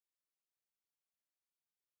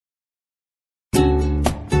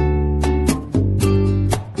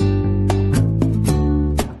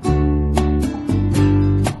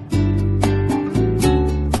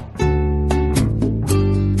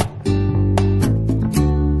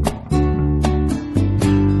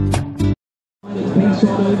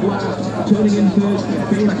Soto Blast turning in first.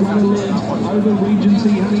 Best runner lead over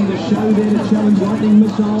Regency Honey. The show there to challenge Lightning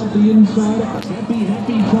Missile at the inside. Happy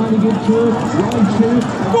trying to get through. Ride two.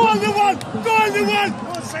 Go on the one! Go on the one!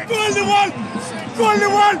 Go on the one! Go on the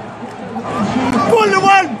one! Go on the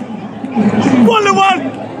one! Go on the one!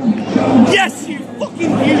 Yes, you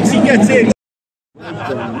fucking beauty, get in!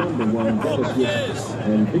 Number one,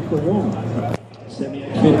 and Victor Wong. 50,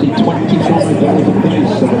 25 over the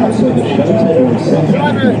pace. So the show taker on 7.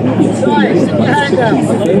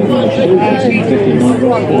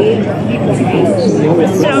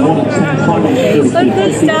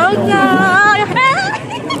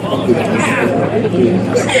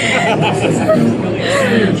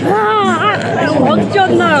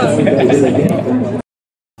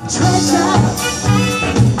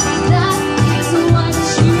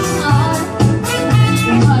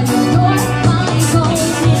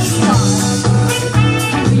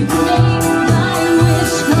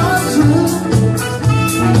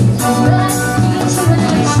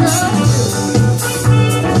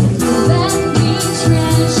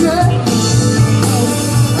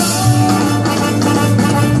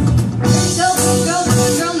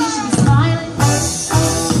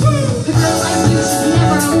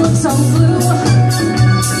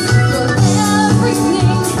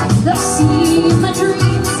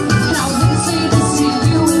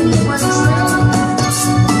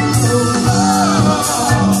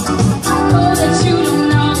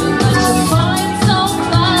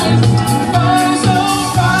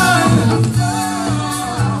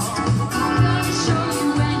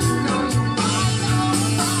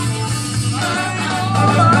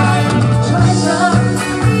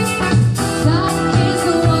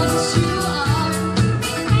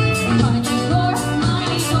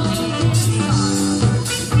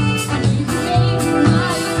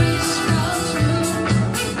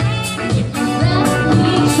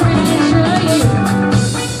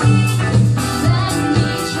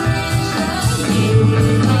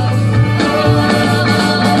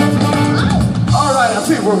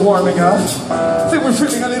 We're warming up. I think we're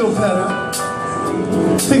feeling a little better.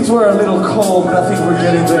 Things were a little cold, but I think we're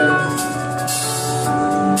getting there.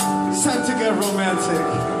 It's time to get romantic.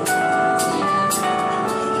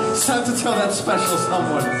 It's time to tell that special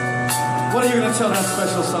someone. What are you going to tell that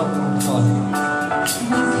special someone?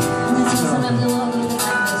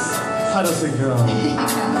 How does it go?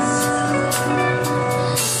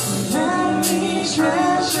 Let me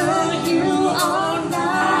treasure you all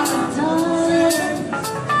night, darling.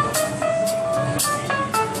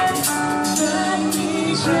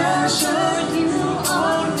 Treasure you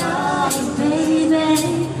all night, baby.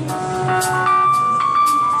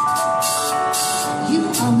 You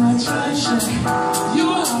are my treasure. You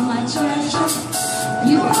are my treasure.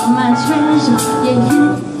 You are my treasure. Yeah,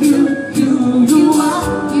 you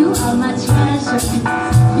are my treasure.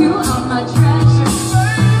 You are my treasure.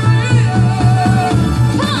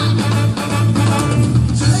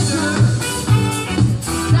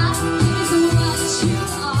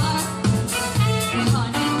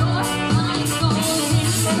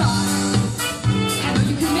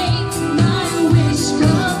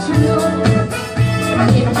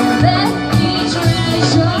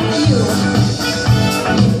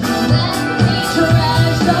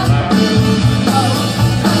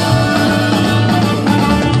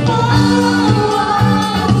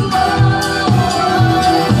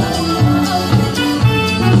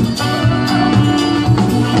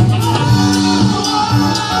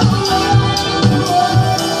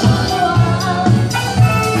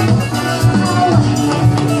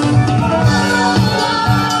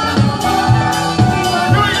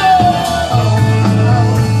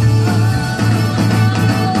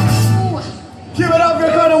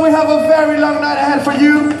 For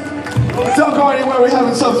you. Don't go anywhere, we're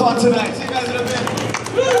having some fun tonight. See you guys in a bit.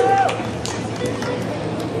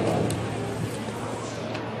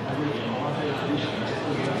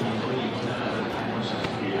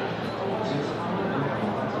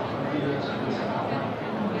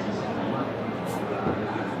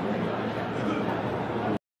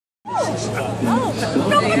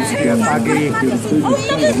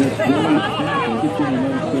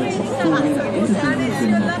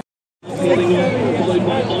 Followed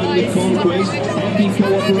by Imlek Conquest. Happy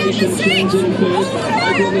Cooperation turns in first.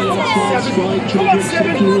 Over on the outside, Stride Treasure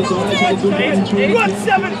Spectre resides at a good 1-3.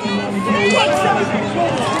 1-7! 1-7!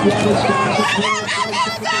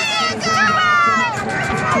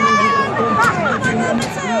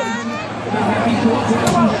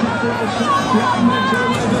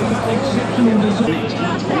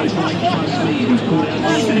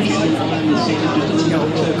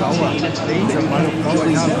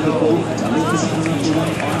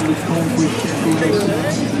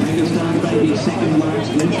 Second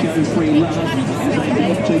last, let's go free love as they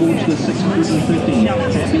head towards the 650.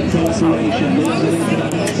 Happy Corporation leads it into the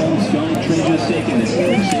half. Sky Treasure second.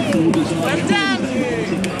 Exceptional Design.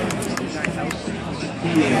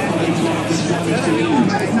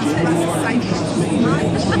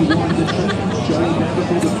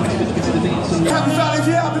 Happy Valley, if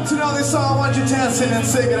you happen to know this song, why don't you dance in and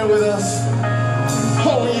sing it with us?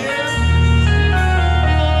 Oh yeah!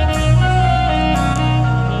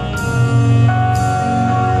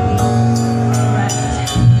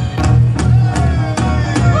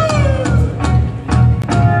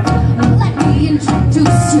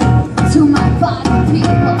 Introduce you to my body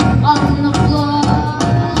people on the floor.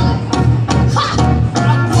 Ha!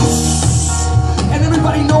 And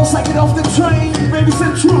everybody knows I get off the train, baby,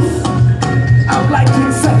 said truth. I'm like the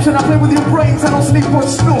Inception, I play with your brains, I don't sleep or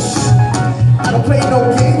snooze. I don't play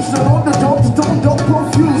no games, don't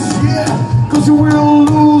confuse, yeah. Cause you will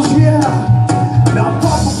lose, yeah. Now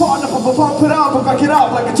pump it up, and back it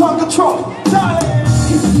up like a tongue of trump.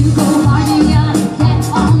 If you go party, get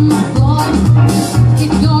on the floor.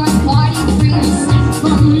 If you're a party, bring your snacks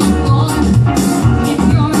from the floor. If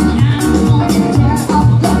you're an animal, then tear up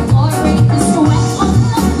the floor. Break the sweat on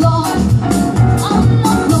the floor, on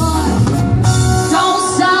the floor. Don't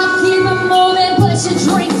stop, keep it moving, put your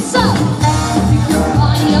drinks up. Pick your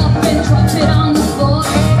body up and drop it on the floor.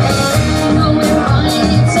 You know we're running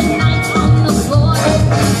it tonight on the floor.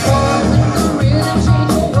 Let the rhythm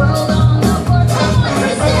change the world on the floor. Come on,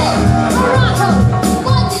 Brazil, Morocco,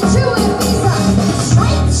 London to Ibiza,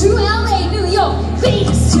 straight to LA, New York,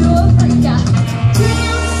 Vegas to Africa.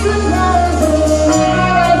 Dance the night away,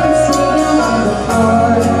 and sing on the floor.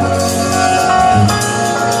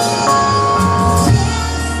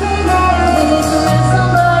 Dance the night away, let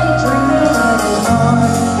somebody drink a little more.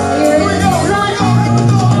 Here it is, run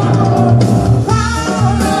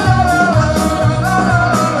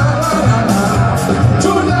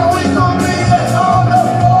Tonight we gon' be it on the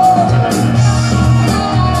floor.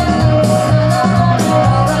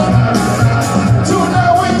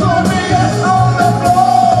 Tonight we gon' be it on the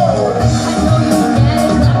floor. I know you get it,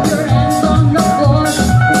 clap your hands on the floor.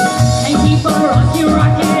 And keep on rocking,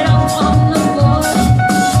 rock it up on the floor.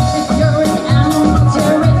 If you're an animal,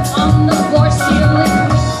 tear it on the floor. Steal it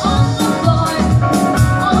on the floor,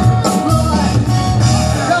 on the floor.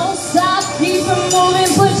 Don't stop, keep it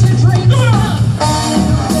moving, put your drinks up.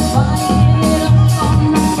 Body it up on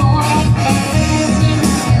the floor. It's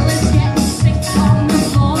getting ill, it's getting sick on the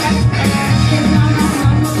floor. It's not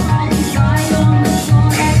all inside on the floor.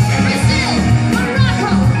 Brazil,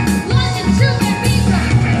 Morocco, London to Ibiza,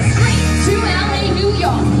 straight to LA, New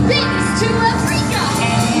York, Vegas to Africa.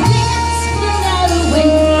 Dance the night away,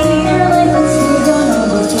 and let's sing on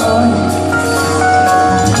the floor.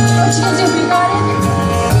 What you gonna do, big garden?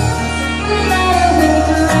 The night away,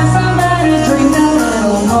 let somebody drink a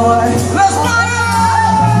little more. Let's party!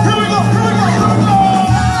 Here we go, here we go, here we go!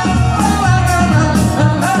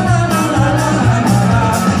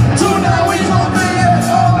 Tonight we gon' be it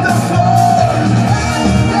on the floor.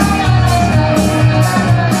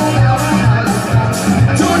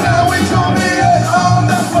 Tonight we gon' be it on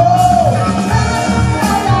the floor.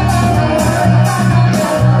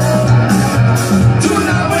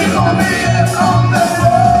 Tonight we gon' be it on the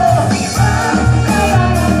floor.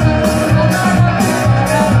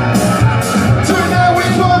 Tonight we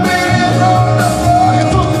gon' be it on the floor. You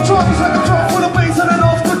took the drums like a drum with a bass and an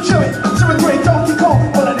off good cherry. Some great Donkey Kong.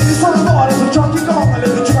 All I need is for the Lord is a Donkey Kong. I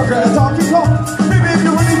live the trucker as Donkey Kong. Maybe if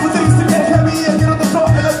you're ready for things to get heavy and get on the floor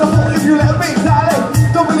and let the hole if you let me, darling.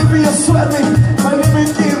 Don't believe me, you sweat me. My name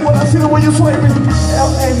is Kid, when I see the way you sweat me.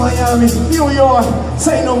 LA, Miami, New York.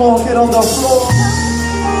 Say no more, get on the floor.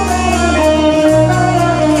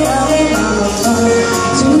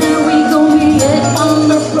 Tonight we gon' be it on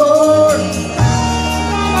the floor.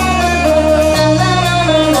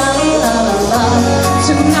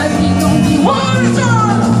 Tonight we gon' be one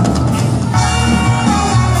time.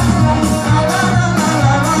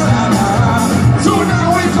 Tonight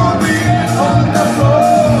we gon' be it on the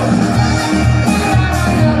floor.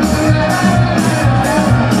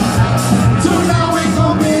 Tonight we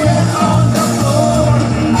gon' be it on the floor.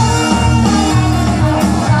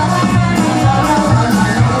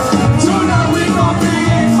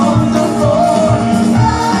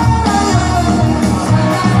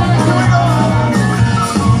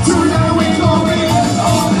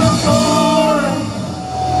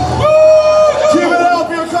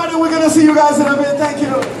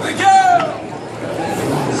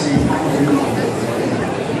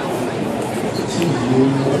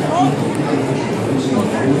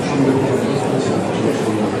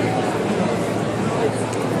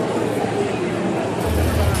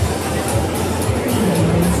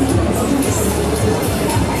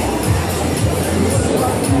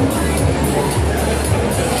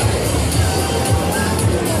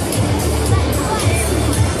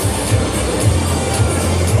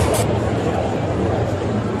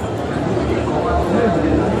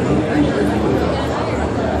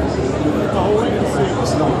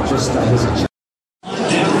 just as a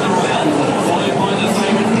Down the round, followed by the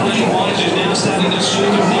favourite Playing Wise, who's now starting to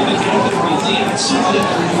circumnavigate the run the outside,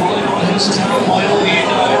 followed by his tail by all you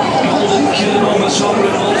know. Golden Killer on the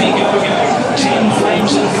sovereign, off he go. 10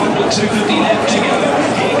 Flames in front with 250 left to go.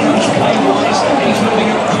 Here comes Playing Wise, he's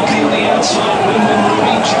moving up Coffee on the outside. Win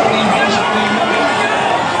Ruby, Charlie Rings,